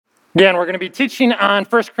Again, we're going to be teaching on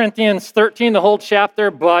 1 Corinthians 13, the whole chapter,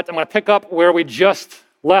 but I'm going to pick up where we just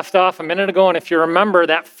left off a minute ago. And if you remember,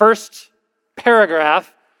 that first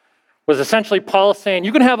paragraph was essentially Paul saying,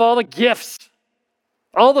 you can have all the gifts,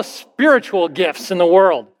 all the spiritual gifts in the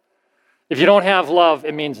world. If you don't have love,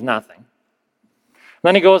 it means nothing.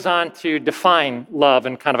 Then he goes on to define love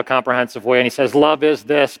in kind of a comprehensive way. And he says, love is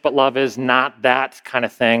this, but love is not that kind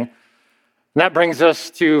of thing. And that brings us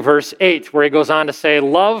to verse 8, where he goes on to say,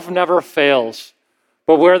 love never fails,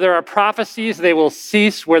 but where there are prophecies, they will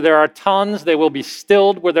cease. Where there are tongues, they will be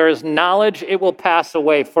stilled. Where there is knowledge, it will pass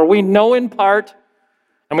away. For we know in part,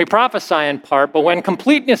 and we prophesy in part, but when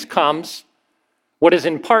completeness comes, what is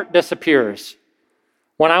in part disappears.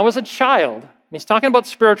 When I was a child, and he's talking about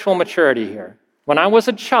spiritual maturity here. When I was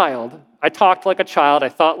a child, I talked like a child, I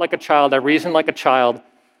thought like a child, I reasoned like a child.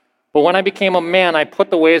 But when I became a man, I put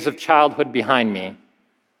the ways of childhood behind me.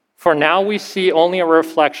 For now we see only a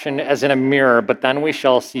reflection as in a mirror, but then we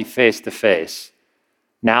shall see face to face.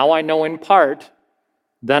 Now I know in part,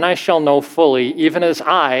 then I shall know fully, even as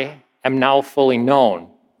I am now fully known.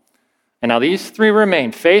 And now these three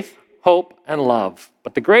remain, faith, hope, and love.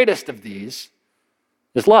 But the greatest of these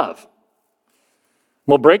is love.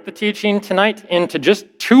 We'll break the teaching tonight into just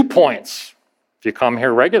 2 points. If you come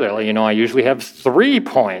here regularly, you know I usually have 3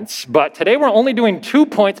 points, but today we're only doing 2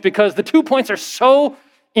 points because the 2 points are so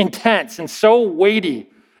intense and so weighty.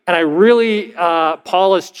 And I really,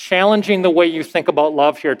 Paul is challenging the way you think about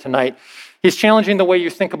love here tonight. He's challenging the way you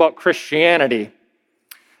think about Christianity.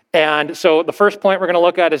 And so the first point we're going to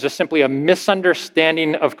look at is just simply a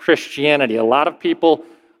misunderstanding of Christianity. A lot of people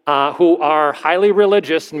who are highly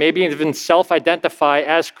religious, maybe even self-identify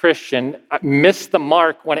as Christian, miss the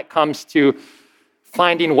mark when it comes to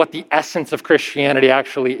finding what the essence of Christianity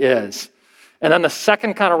actually is. And then the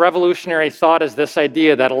second kind of revolutionary thought is this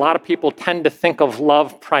idea that a lot of people tend to think of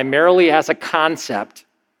love primarily as a concept,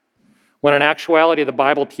 when in actuality the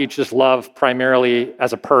Bible teaches love primarily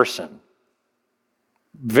as a person.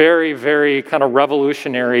 Very, very kind of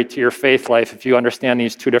revolutionary to your faith life if you understand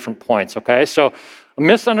these 2 different points, okay? So a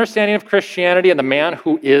misunderstanding of Christianity and the man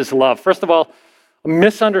who is love. First of all, a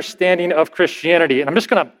misunderstanding of Christianity. And I'm just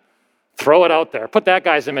going to throw it out there. Put that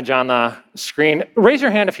guy's image on the screen. Raise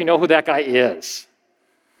your hand if you know who that guy is.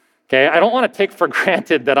 Okay, I don't want to take for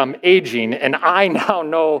granted that I'm aging, and I now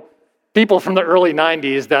know people from the early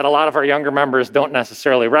 90s that a lot of our younger members don't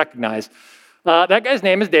necessarily recognize. That guy's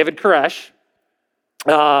name is David Koresh.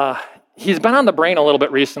 He's been on the brain a little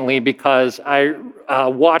bit recently because I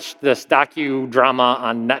watched this docudrama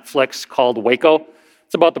on Netflix called Waco.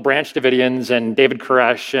 It's about the Branch Davidians and David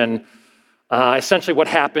Koresh and essentially what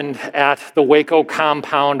happened at the Waco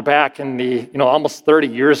compound back in the, almost 30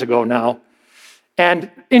 years ago now.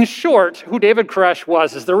 And in short, who David Koresh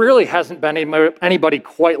was is there really hasn't been anybody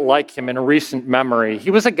quite like him in recent memory.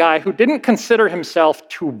 He was a guy who didn't consider himself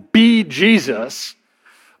to be Jesus,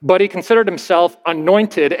 but he considered himself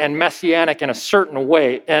anointed and messianic in a certain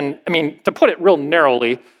way. And to put it real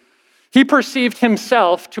narrowly, he perceived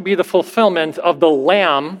himself to be the fulfillment of the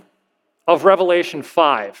Lamb of Revelation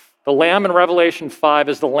 5. The Lamb in Revelation 5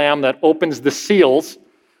 is the Lamb that opens the seals,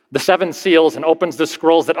 the 7 seals, and opens the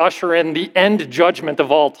scrolls that usher in the end judgment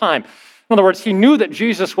of all time. In other words, he knew that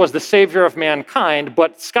Jesus was the Savior of mankind,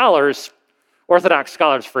 but Orthodox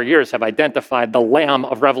scholars for years have identified the Lamb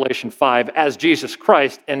of Revelation 5 as Jesus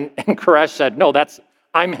Christ, and Koresh said, no,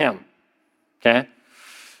 I'm him, okay?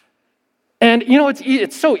 And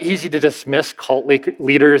it's so easy to dismiss cult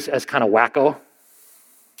leaders as kind of wacko,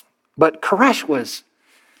 but Koresh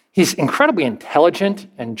he's incredibly intelligent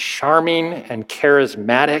and charming and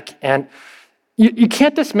charismatic, and you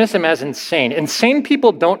can't dismiss him as insane. Insane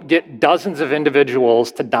people don't get dozens of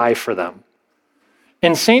individuals to die for them.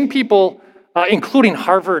 Insane people, including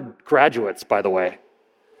Harvard graduates, by the way.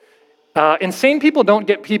 Insane people don't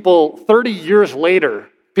get people 30 years later,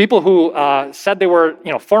 people who said they were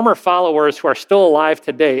former followers who are still alive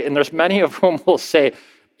today, and there's many of whom will say,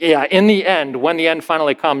 yeah, in the end, when the end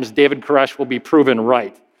finally comes, David Koresh will be proven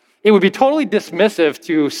right. It would be totally dismissive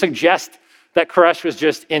to suggest that Koresh was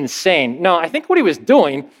just insane. No, I think what he was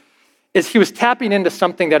doing is he was tapping into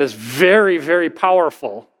something that is very, very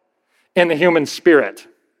powerful in the human spirit.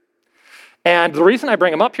 And the reason I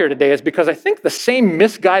bring him up here today is because I think the same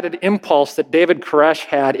misguided impulse that David Koresh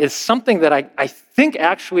had is something that I think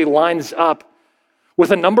actually lines up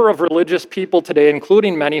with a number of religious people today,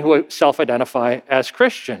 including many who self-identify as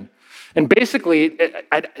Christian. And basically,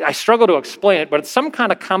 I struggle to explain it, but it's some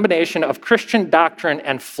kind of combination of Christian doctrine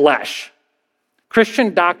and flesh,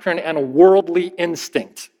 Christian doctrine and worldly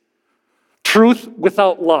instinct, truth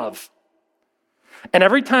without love. And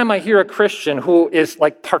every time I hear a Christian who is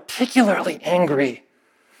like particularly angry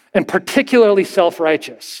and particularly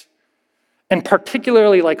self-righteous and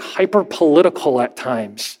particularly like hyper-political at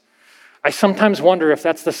times, I sometimes wonder if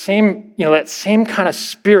that's the same, that same kind of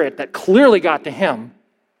spirit that clearly got to him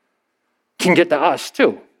can get to us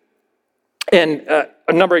too. And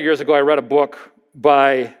a number of years ago, I read a book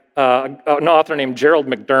by an author named Gerald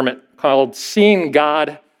McDermott called Seeing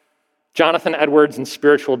God, Jonathan Edwards and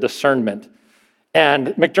Spiritual Discernment. And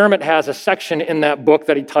McDermott has a section in that book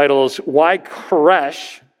that he titles, Why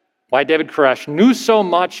David Koresh Knew So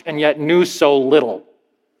Much and Yet Knew So Little.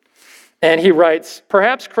 And he writes,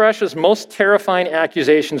 perhaps Koresh's most terrifying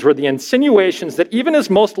accusations were the insinuations that even his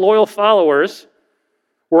most loyal followers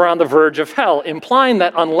were on the verge of hell, implying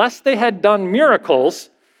that unless they had done miracles,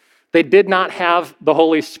 they did not have the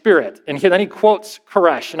Holy Spirit. And then he quotes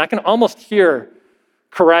Koresh, and I can almost hear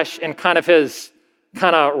Koresh in kind of his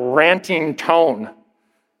ranting tone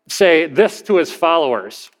say this to his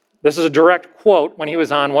followers. This is a direct quote when he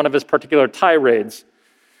was on one of his particular tirades.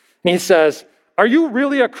 And he says, are you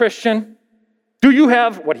really a Christian? Do you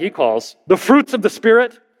have what he calls the fruits of the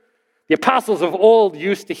Spirit? The apostles of old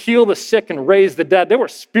used to heal the sick and raise the dead. They were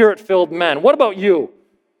Spirit-filled men. What about you?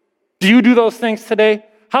 Do you do those things today?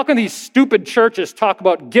 How can these stupid churches talk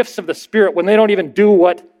about gifts of the Spirit when they don't even do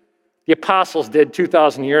what the apostles did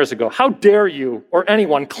 2,000 years ago? How dare you or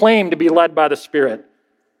anyone claim to be led by the Spirit?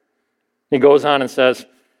 He goes on and says,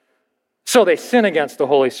 so they sin against the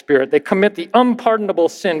Holy Spirit. They commit the unpardonable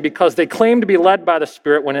sin because they claim to be led by the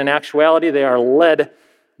Spirit when in actuality they are led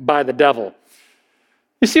by the devil.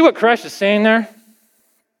 You see what Koresh is saying there?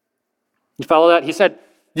 You follow that? He said,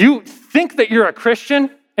 you think that you're a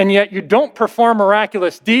Christian and yet you don't perform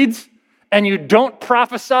miraculous deeds, and you don't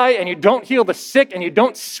prophesy, and you don't heal the sick, and you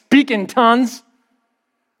don't speak in tongues.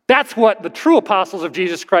 That's what the true apostles of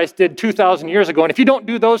Jesus Christ did 2,000 years ago. And if you don't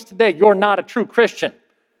do those today, you're not a true Christian.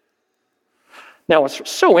 Now, what's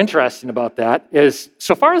so interesting about that is,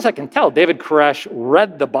 so far as I can tell, David Koresh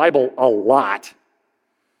read the Bible a lot.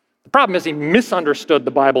 The problem is he misunderstood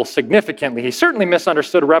the Bible significantly. He certainly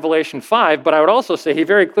misunderstood Revelation 5, but I would also say he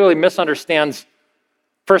very clearly misunderstands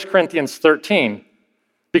 1 Corinthians 13.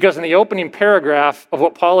 Because in the opening paragraph of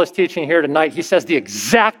what Paul is teaching here tonight, he says the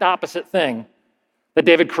exact opposite thing that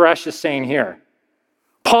David Koresh is saying here.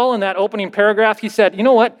 Paul, in that opening paragraph, he said, you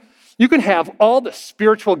know what? You can have all the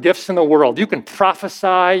spiritual gifts in the world. You can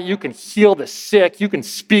prophesy, you can heal the sick, you can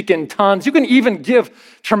speak in tongues, you can even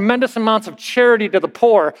give tremendous amounts of charity to the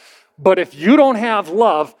poor, but if you don't have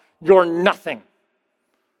love, you're nothing.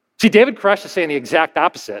 See, David Koresh is saying the exact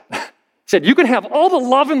opposite. He said, you can have all the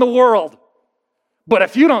love in the world, but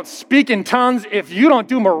if you don't speak in tongues, if you don't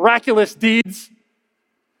do miraculous deeds,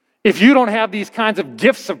 if you don't have these kinds of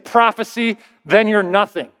gifts of prophecy, then you're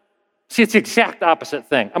nothing. See, it's the exact opposite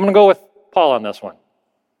thing. I'm going to go with Paul on this one.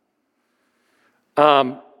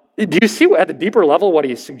 Do you see at the deeper level what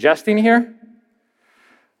he's suggesting here?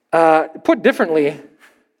 Put differently,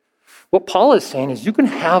 what Paul is saying is you can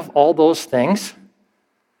have all those things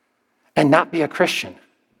and not be a Christian.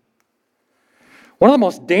 One of the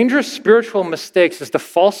most dangerous spiritual mistakes is to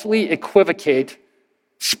falsely equivocate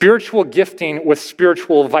spiritual gifting with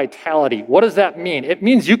spiritual vitality. What does that mean? It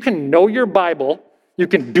means you can know your Bible, you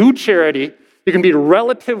can do charity, you can be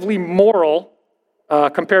relatively moral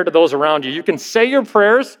compared to those around you. You can say your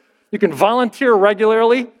prayers, you can volunteer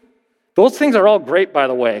regularly. Those things are all great, by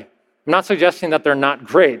the way. I'm not suggesting that they're not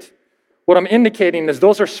great. What I'm indicating is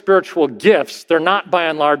those are spiritual gifts. They're not, by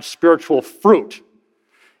and large, spiritual fruit.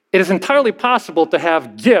 It is entirely possible to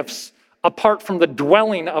have gifts apart from the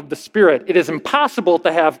dwelling of the Spirit. It is impossible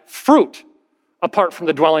to have fruit apart from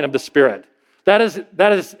the dwelling of the Spirit. That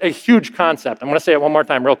is a huge concept. I'm going to say it one more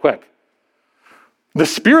time real quick. The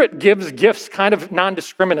Spirit gives gifts kind of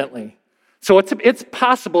non-discriminately. So it's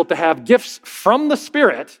possible to have gifts from the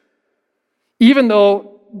Spirit even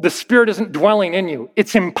though the Spirit isn't dwelling in you.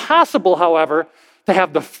 It's impossible, however, to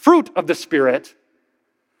have the fruit of the Spirit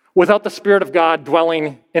without the Spirit of God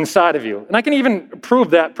dwelling inside of you. And I can even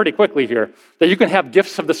prove that pretty quickly here, that you can have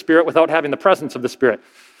gifts of the Spirit without having the presence of the Spirit.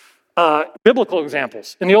 Biblical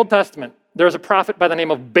examples. In the Old Testament, there's a prophet by the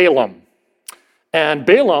name of Balaam. And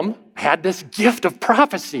Balaam had this gift of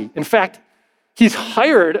prophecy. In fact, he's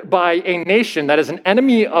hired by a nation that is an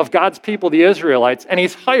enemy of God's people, the Israelites, and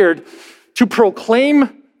he's hired to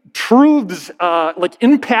proclaim truths, like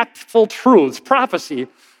impactful truths, prophecy,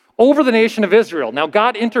 over the nation of Israel. Now,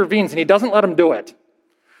 God intervenes and he doesn't let him do it.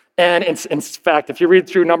 And in fact, if you read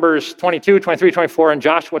through Numbers 22, 23, 24, and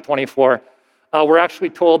Joshua 24, we're actually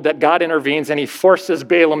told that God intervenes and he forces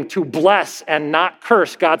Balaam to bless and not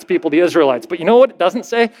curse God's people, the Israelites. But you know what it doesn't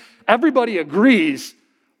say? Everybody agrees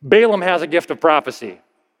Balaam has a gift of prophecy,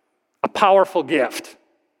 a powerful gift.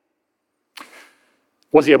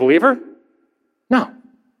 Was he a believer? No.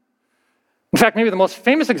 In fact, maybe the most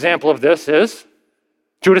famous example of this is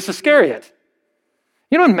Judas Iscariot.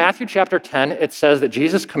 You know, in Matthew chapter 10, it says that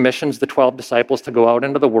Jesus commissions the 12 disciples to go out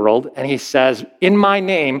into the world, and he says, in my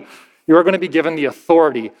name, you are going to be given the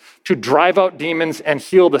authority to drive out demons and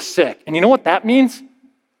heal the sick. And you know what that means?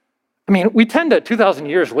 I mean, we tend to, 2,000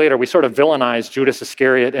 years later, we sort of villainize Judas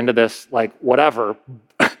Iscariot into this, like, whatever.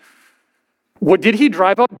 Did he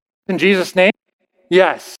drive out in Jesus' name?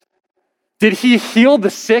 Yes. Did he heal the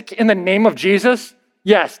sick in the name of Jesus?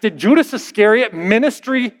 Yes. Did Judas Iscariot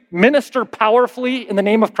minister powerfully in the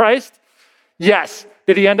name of Christ? Yes.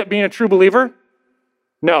 Did he end up being a true believer?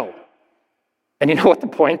 No. And you know what the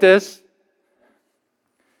point is?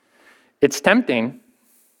 It's tempting,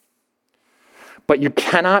 but you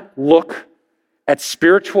cannot look at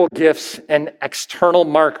spiritual gifts and external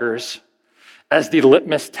markers as the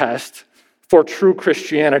litmus test for true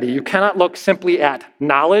Christianity. You cannot look simply at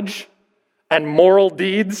knowledge and moral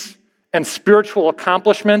deeds and spiritual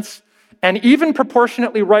accomplishments and even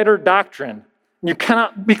proportionately righter doctrine. You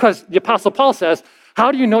cannot, because the Apostle Paul says,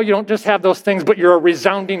 how do you know you don't just have those things, but you're a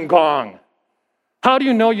resounding gong? How do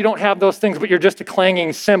you know you don't have those things, but you're just a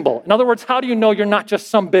clanging cymbal? In other words, how do you know you're not just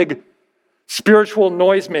some big spiritual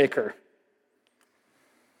noisemaker?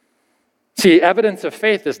 See, evidence of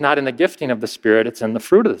faith is not in the gifting of the Spirit, it's in the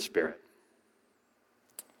fruit of the Spirit.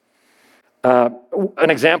 An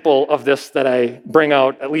example of this that I bring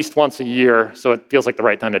out at least once a year, so it feels like the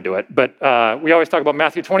right time to do it, but we always talk about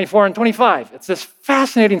Matthew 24 and 25. It's this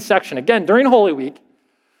fascinating section. Again, during Holy Week,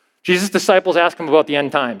 Jesus' disciples ask him about the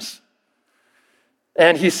end times.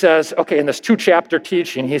 And he says, okay, in this 2-chapter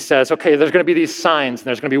teaching, he says, okay, there's going to be these signs, and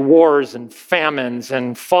there's going to be wars and famines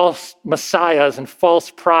and false messiahs and false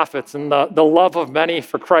prophets, and the love of many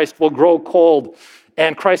for Christ will grow cold,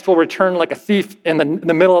 and Christ will return like a thief in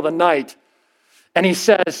the middle of the night. And he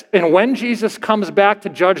says, and when Jesus comes back to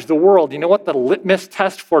judge the world, you know what the litmus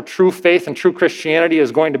test for true faith and true Christianity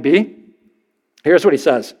is going to be? Here's what he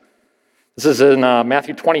says. This is in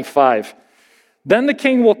Matthew 25. Then the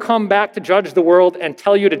king will come back to judge the world and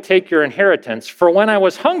tell you to take your inheritance. For when I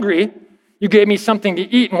was hungry, you gave me something to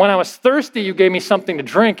eat. And when I was thirsty, you gave me something to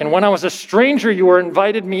drink. And when I was a stranger, you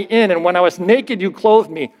invited me in. And when I was naked, you clothed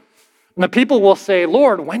me. And the people will say,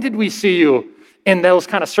 Lord, when did we see you in those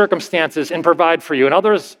kind of circumstances and provide for you? And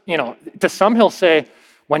others, to some he'll say,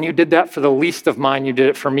 when you did that for the least of mine, you did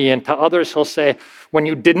it for me. And to others he'll say, when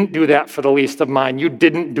you didn't do that for the least of mine, you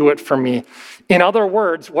didn't do it for me. In other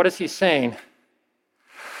words, what is he saying?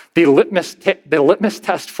 The litmus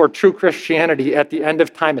test for true Christianity at the end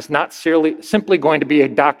of time is not simply going to be a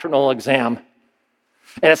doctrinal exam.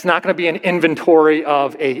 And it's not going to be an inventory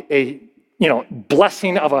of a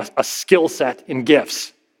blessing of a skill set in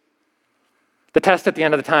gifts. The test at the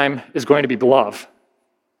end of the time is going to be love.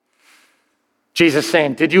 Jesus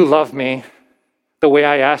saying, did you love me the way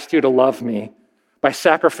I asked you to love me by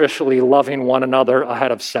sacrificially loving one another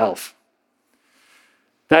ahead of self?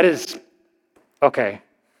 That is, okay.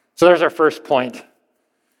 So there's our first point.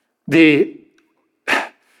 The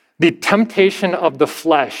temptation of the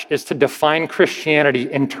flesh is to define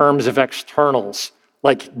Christianity in terms of externals,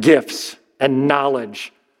 like gifts and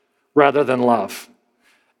knowledge, rather than love.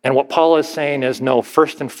 And what Paul is saying is, no,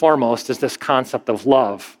 first and foremost is this concept of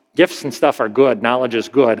love. Gifts and stuff are good, knowledge is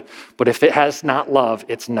good, but if it has not love,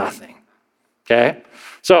 it's nothing. Okay?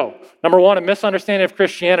 So, number one, a misunderstanding of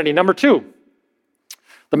Christianity. Number two,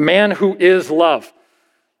 the man who is love.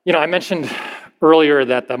 I mentioned earlier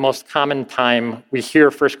that the most common time we hear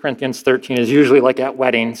 1 Corinthians 13 is usually like at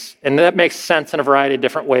weddings, and that makes sense in a variety of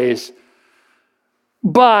different ways.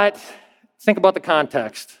 But think about the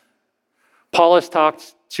context. Paul has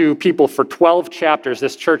talked to people for 12 chapters,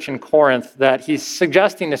 this church in Corinth, that he's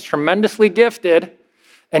suggesting is tremendously gifted,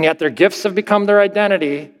 and yet their gifts have become their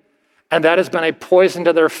identity, and that has been a poison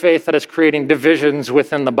to their faith that is creating divisions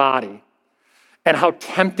within the body. And how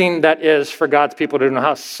tempting that is for God's people to know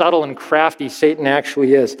how subtle and crafty Satan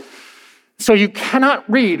actually is. So you cannot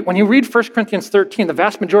read, when you read 1 Corinthians 13, the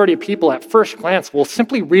vast majority of people at first glance will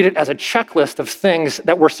simply read it as a checklist of things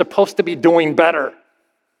that we're supposed to be doing better.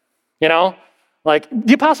 Like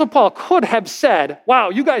the Apostle Paul could have said, wow,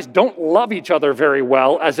 you guys don't love each other very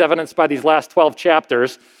well, as evidenced by these last 12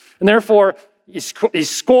 chapters. And therefore, he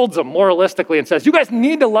scolds them moralistically and says, you guys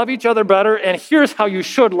need to love each other better, and here's how you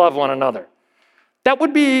should love one another. That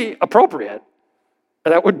would be appropriate.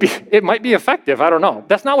 It might be effective, I don't know.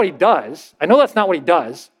 That's not what he does. I know that's not what he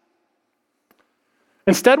does.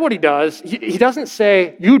 Instead, what he does, he doesn't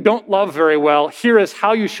say, you don't love very well, here is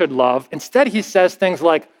how you should love. Instead, he says things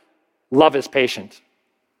like, love is patient,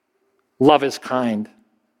 love is kind,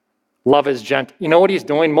 love is gentle. You know what he's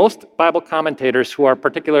doing? Most Bible commentators who are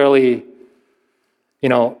particularly,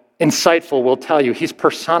 insightful will tell you he's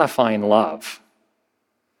personifying love.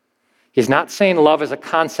 He's not saying love is a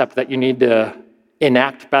concept that you need to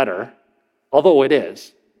enact better, although it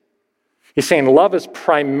is. He's saying love is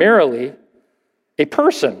primarily a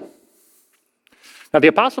person. Now, the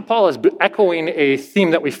Apostle Paul is echoing a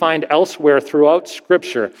theme that we find elsewhere throughout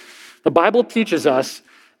Scripture. The Bible teaches us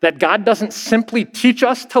that God doesn't simply teach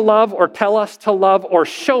us to love or tell us to love or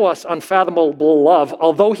show us unfathomable love,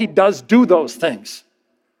 although he does do those things.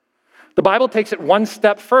 The Bible takes it one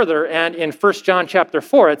step further, and in 1 John chapter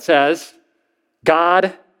 4, it says,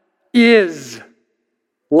 God is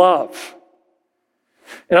love.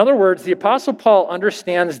 In other words, the Apostle Paul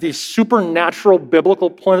understands the supernatural biblical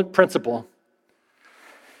principle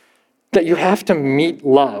that you have to meet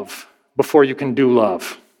love before you can do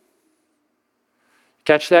love.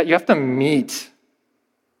 Catch that? You have to meet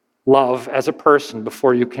love as a person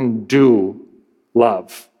before you can do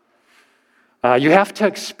love. You have to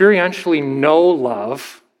experientially know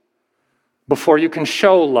love before you can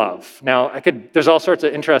show love. Now, there's all sorts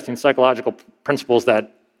of interesting psychological principles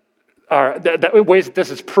that ways that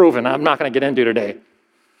this is proven. I'm not going to get into today.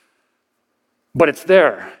 But it's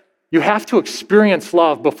there. You have to experience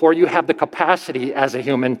love before you have the capacity as a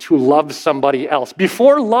human to love somebody else.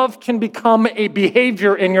 Before love can become a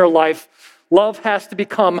behavior in your life, love has to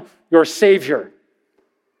become your savior.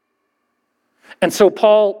 And so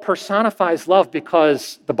Paul personifies love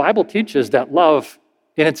because the Bible teaches that love,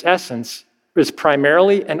 in its essence, is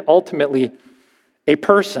primarily and ultimately a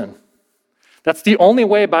person. That's the only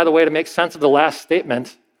way, by the way, to make sense of the last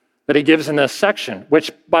statement that he gives in this section,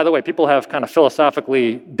 which, by the way, people have kind of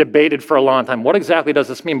philosophically debated for a long time. What exactly does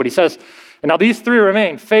this mean? But he says, and now these three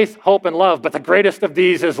remain, faith, hope, and love, but the greatest of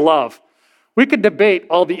these is love. We could debate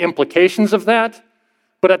all the implications of that,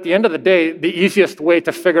 but at the end of the day, the easiest way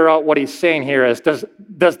to figure out what he's saying here is, does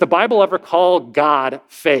the Bible ever call God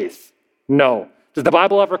faith? No. Does the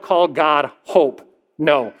Bible ever call God hope?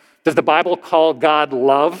 No. Does the Bible call God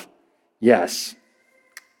love? Yes.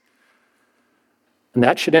 And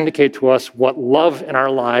that should indicate to us what love in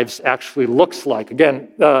our lives actually looks like. Again,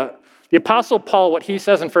 the Apostle Paul, what he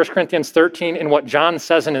says in 1 Corinthians 13 and what John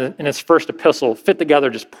says in his first epistle fit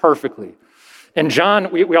together just perfectly. And John,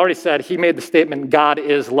 we already said, he made the statement, God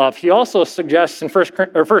is love. He also suggests in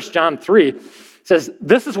 1 John 3, says,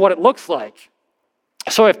 this is what it looks like.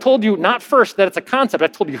 So I've told you not first that it's a concept.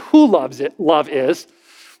 I've told you who love is.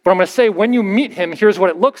 But I'm going to say when you meet him, here's what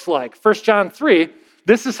it looks like. 1 John 3,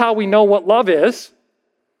 this is how we know what love is.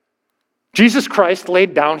 Jesus Christ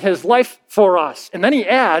laid down his life for us. And then he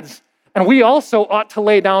adds, and we also ought to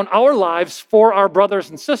lay down our lives for our brothers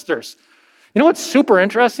and sisters. You know what's super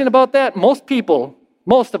interesting about that? Most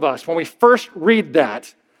of us, when we first read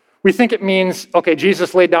that, we think it means, okay,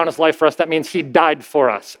 Jesus laid down his life for us. That means he died for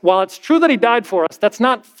us. While it's true that he died for us, that's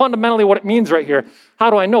not fundamentally what it means right here. How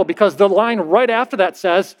do I know? Because the line right after that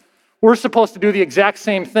says, we're supposed to do the exact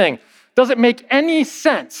same thing. Does it make any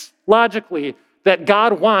sense, logically, that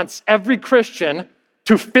God wants every Christian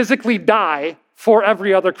to physically die for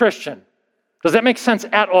every other Christian? Does that make sense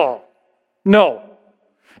at all? No.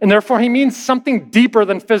 And therefore, he means something deeper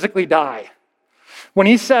than physically die. When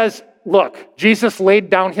he says, look, Jesus laid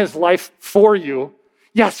down his life for you,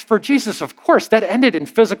 yes, for Jesus, of course, that ended in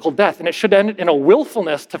physical death, and it should end in a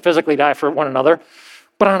willfulness to physically die for one another.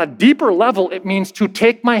 But on a deeper level, it means to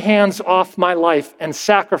take my hands off my life and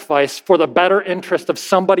sacrifice for the better interest of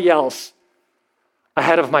somebody else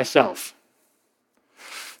ahead of myself.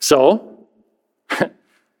 So,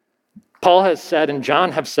 Paul has said, and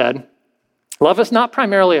John have said, love is not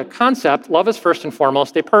primarily a concept. Love is first and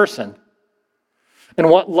foremost a person. And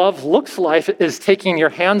what love looks like is taking your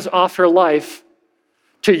hands off your life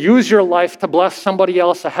to use your life to bless somebody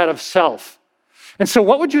else ahead of self. And so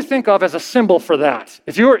what would you think of as a symbol for that?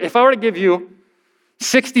 If I were to give you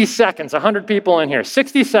 60 seconds, 100 people in here,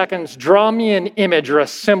 60 seconds, draw me an image or a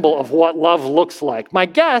symbol of what love looks like. My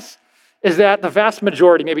guess is that the vast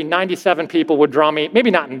majority, maybe 97 people would draw me,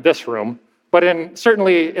 maybe not in this room, but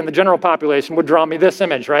certainly in the general population would draw me this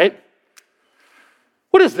image, right?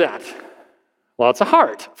 What is that? Well, it's a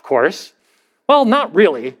heart, of course. Well, not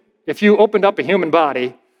really. If you opened up a human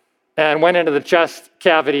body and went into the chest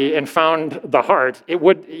cavity and found the heart, it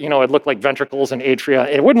would, it'd look like ventricles and atria.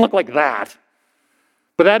 It wouldn't look like that.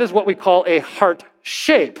 But that is what we call a heart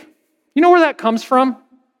shape. You know where that comes from?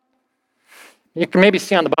 You can maybe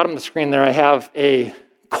see on the bottom of the screen there, I have a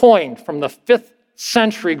coin from the 5th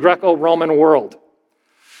century Greco-Roman world.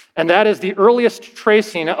 And that is the earliest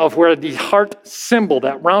tracing of where the heart symbol,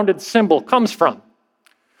 that rounded symbol, comes from.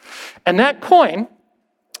 And that coin,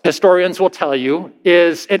 historians will tell you,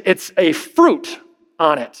 it's a fruit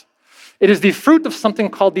on it. It is the fruit of something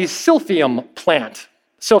called the silphium plant.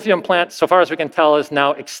 Silphium plant, so far as we can tell, is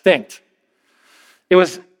now extinct. It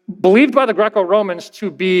was believed by the Greco-Romans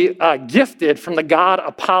to be gifted from the god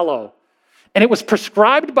Apollo. And it was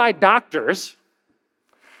prescribed by doctors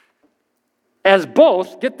as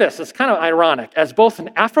both, get this, it's kind of ironic, as both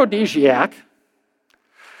an aphrodisiac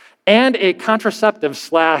and a contraceptive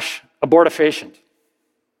 / abortifacient.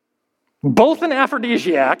 Both an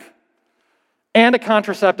aphrodisiac and a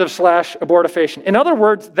contraceptive / abortifacient. In other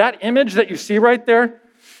words, that image that you see right there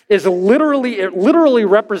is literally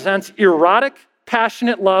represents erotic,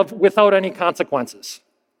 passionate love without any consequences.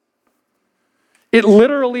 It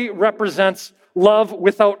literally represents love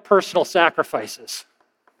without personal sacrifices.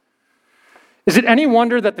 Is it any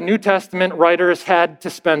wonder that the New Testament writers had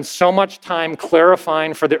to spend so much time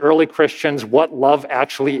clarifying for the early Christians what love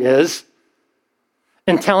actually is?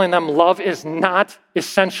 And telling them love is not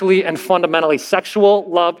essentially and fundamentally sexual.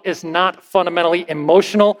 Love is not fundamentally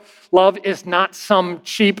emotional. Love is not some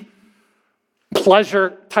cheap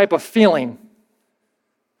pleasure type of feeling.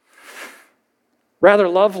 Rather,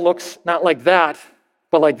 love looks not like that,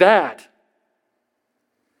 but like that.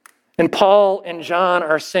 And Paul and John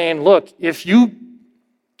are saying, look, if you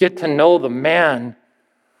get to know the man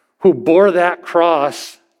who bore that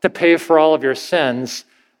cross to pay for all of your sins,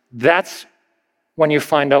 that's when you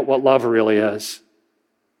find out what love really is.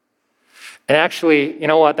 And actually, you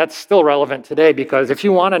know what? That's still relevant today, because if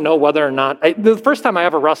you want to know whether or not... the first time I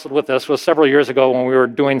ever wrestled with this was several years ago when we were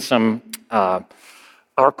doing some...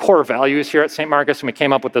 our core values here at St. Marcus, and we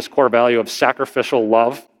came up with this core value of sacrificial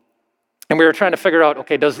love. And we were trying to figure out,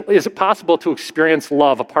 okay, is it possible to experience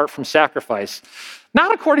love apart from sacrifice?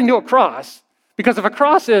 Not according to a cross, because if a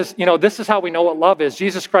cross is, this is how we know what love is.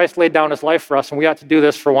 Jesus Christ laid down his life for us, and we ought to do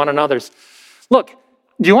this for one another's. Look,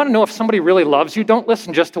 do you want to know if somebody really loves you? Don't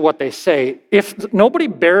listen just to what they say. If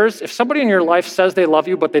somebody in your life says they love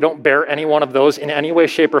you, but they don't bear any one of those in any way,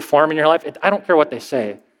 shape, or form in your life, I don't care what they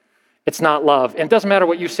say. It's not love. And it doesn't matter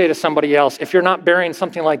what you say to somebody else. If you're not bearing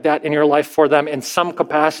something like that in your life for them in some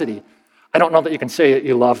capacity, I don't know that you can say that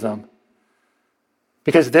you love them.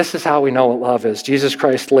 Because this is how we know what love is. Jesus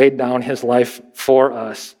Christ laid down his life for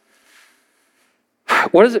us.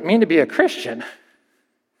 What does it mean to be a Christian?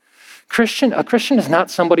 A Christian is not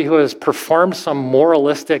somebody who has performed some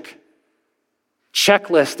moralistic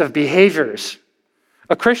checklist of behaviors.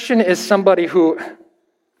 A Christian is somebody who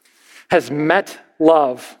has met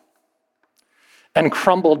love and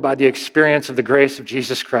crumbled by the experience of the grace of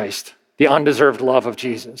Jesus Christ, the undeserved love of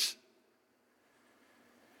Jesus.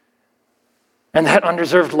 And that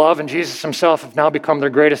undeserved love and Jesus himself have now become their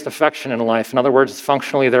greatest affection in life. In other words, it's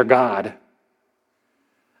functionally their God.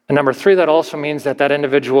 And number 3, that also means that that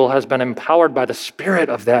individual has been empowered by the Spirit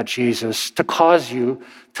of that Jesus to cause you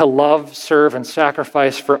to love, serve, and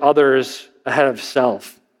sacrifice for others ahead of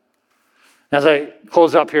self. As I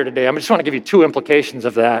close up here today, I just want to give you 2 implications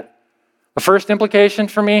of that. The first implication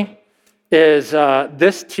for me is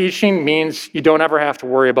this teaching means you don't ever have to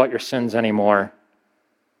worry about your sins anymore.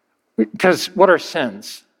 Because what are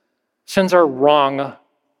sins? Sins are wrong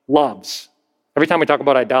loves. Every time we talk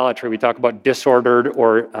about idolatry, we talk about disordered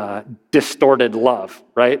or distorted love,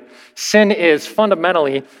 right? Sin is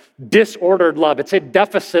fundamentally disordered love. It's a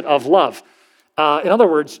deficit of love. In other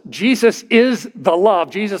words, Jesus is the love.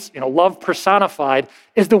 Jesus, love personified,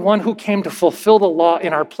 is the one who came to fulfill the law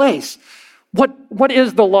in our place. What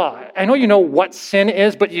is the law? I know you know what sin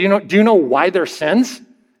is, but do you know why they're sins? In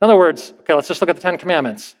other words, okay, let's just look at the 10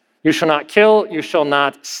 Commandments. You shall not kill, you shall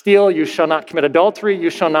not steal, you shall not commit adultery,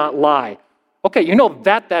 you shall not lie. Okay, you know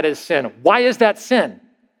that is sin. Why is that sin?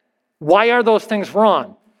 Why are those things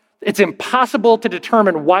wrong? It's impossible to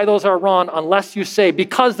determine why those are wrong unless you say,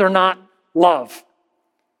 because they're not love.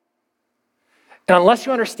 And unless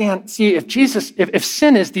you understand, see, if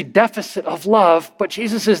sin is the deficit of love, but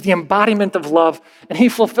Jesus is the embodiment of love, and he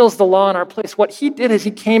fulfills the law in our place, what he did is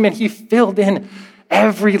he came and he filled in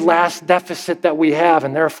every last deficit that we have,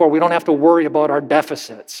 and therefore we don't have to worry about our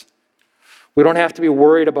deficits. We don't have to be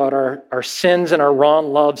worried about our sins and our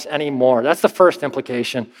wrong loves anymore. That's the first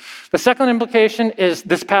implication. The second implication is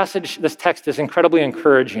this text is incredibly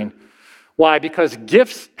encouraging. Why? Because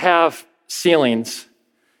gifts have ceilings.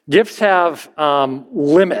 Gifts have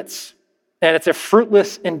limits, and it's a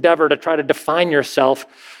fruitless endeavor to try to define yourself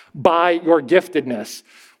by your giftedness.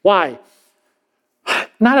 Why?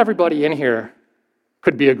 Not everybody in here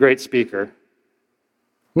could be a great speaker.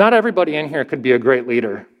 Not everybody in here could be a great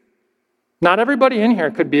leader. Not everybody in here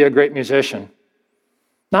could be a great musician.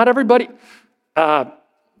 Not everybody, as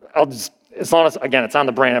long as, again, it's on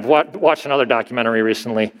the brain. I've watched another documentary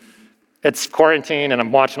recently. It's quarantine, and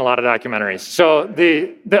I'm watching a lot of documentaries. So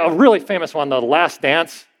a really famous one, The Last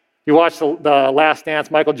Dance. You watch the Last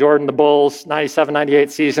Dance, Michael Jordan, the Bulls,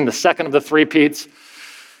 97-98 season, the second of the three-peats.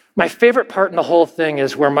 My favorite part in the whole thing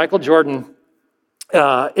is where Michael Jordan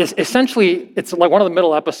is essentially, it's like one of the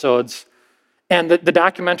middle episodes, and the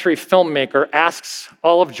documentary filmmaker asks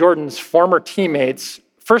all of Jordan's former teammates,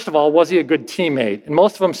 first of all, was he a good teammate? And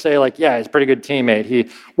most of them say, like, yeah, he's a pretty good teammate.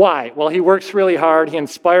 Why? Well, he works really hard. He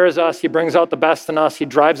inspires us. He brings out the best in us. He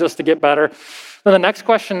drives us to get better. Then the next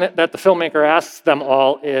question that the filmmaker asks them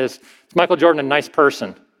all is Michael Jordan a nice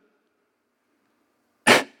person?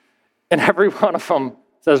 And every one of them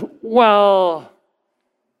says, well,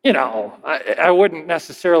 I wouldn't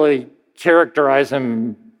necessarily characterize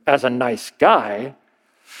him as a nice guy.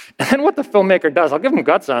 And then what the filmmaker does, I'll give him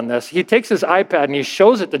guts on this, he takes his iPad and he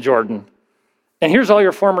shows it to Jordan. And here's all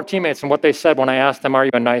your former teammates and what they said when I asked them, are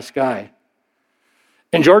you a nice guy?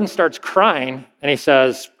 And Jordan starts crying and he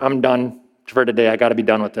says, I'm done for today. I got to be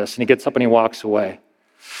done with this. And he gets up and he walks away.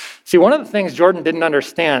 See, one of the things Jordan didn't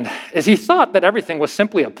understand is he thought that everything was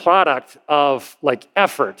simply a product of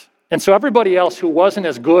effort. And so everybody else who wasn't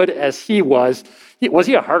as good as he was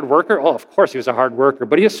he a hard worker? Oh, of course he was a hard worker.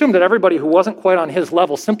 But he assumed that everybody who wasn't quite on his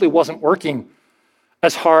level simply wasn't working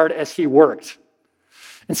as hard as he worked.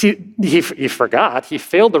 And see, he forgot, he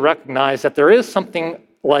failed to recognize that there is something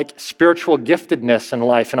like spiritual giftedness in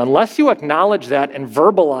life. And unless you acknowledge that and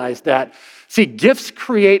verbalize that, see, gifts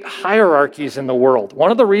create hierarchies in the world.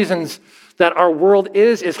 One of the reasons that our world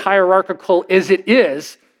is hierarchical as it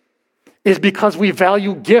is because we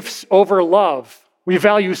value gifts over love. We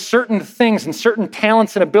value certain things and certain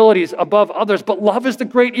talents and abilities above others, but love is the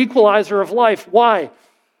great equalizer of life. Why?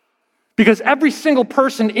 Because every single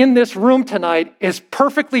person in this room tonight is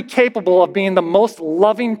perfectly capable of being the most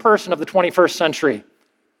loving person of the 21st century.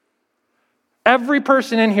 Every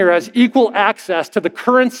person in here has equal access to the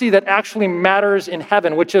currency that actually matters in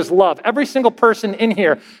heaven, which is love. Every single person in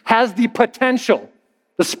here has the potential,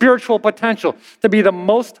 the spiritual potential, to be the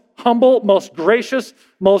most humble, most gracious,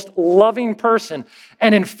 most loving person.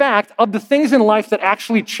 And in fact, of the things in life that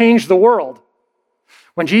actually change the world,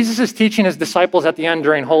 when Jesus is teaching his disciples at the end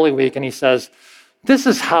during Holy Week and he says, this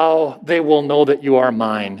is how they will know that you are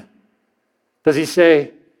mine. Does he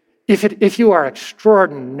say, if you are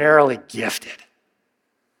extraordinarily gifted?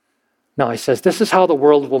 No, he says, this is how the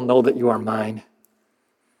world will know that you are mine.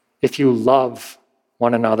 If you love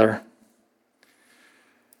one another.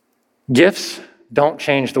 Gifts don't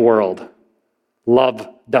change the world. Love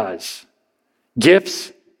does.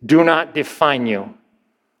 Gifts do not define you.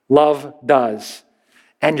 Love does.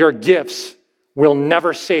 And your gifts will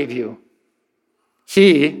never save you.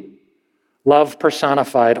 He, love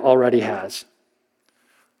personified, already has.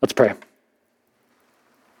 Let's pray.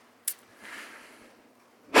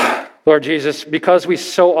 Lord Jesus, because we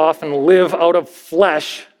so often live out of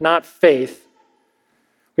flesh, not faith,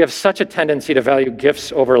 we have such a tendency to value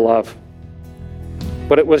gifts over love.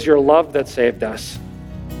 But it was your love that saved us.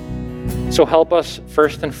 So help us,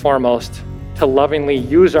 first and foremost, to lovingly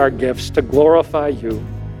use our gifts to glorify you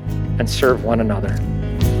and serve one another.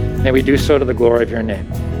 May we do so to the glory of your name.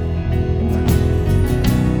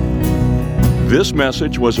 This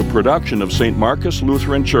message was a production of St. Marcus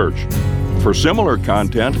Lutheran Church. For similar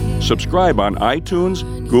content, subscribe on iTunes,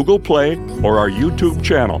 Google Play, or our YouTube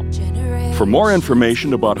channel. For more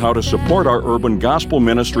information about how to support our urban gospel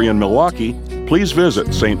ministry in Milwaukee, please visit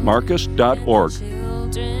stmarcus.org.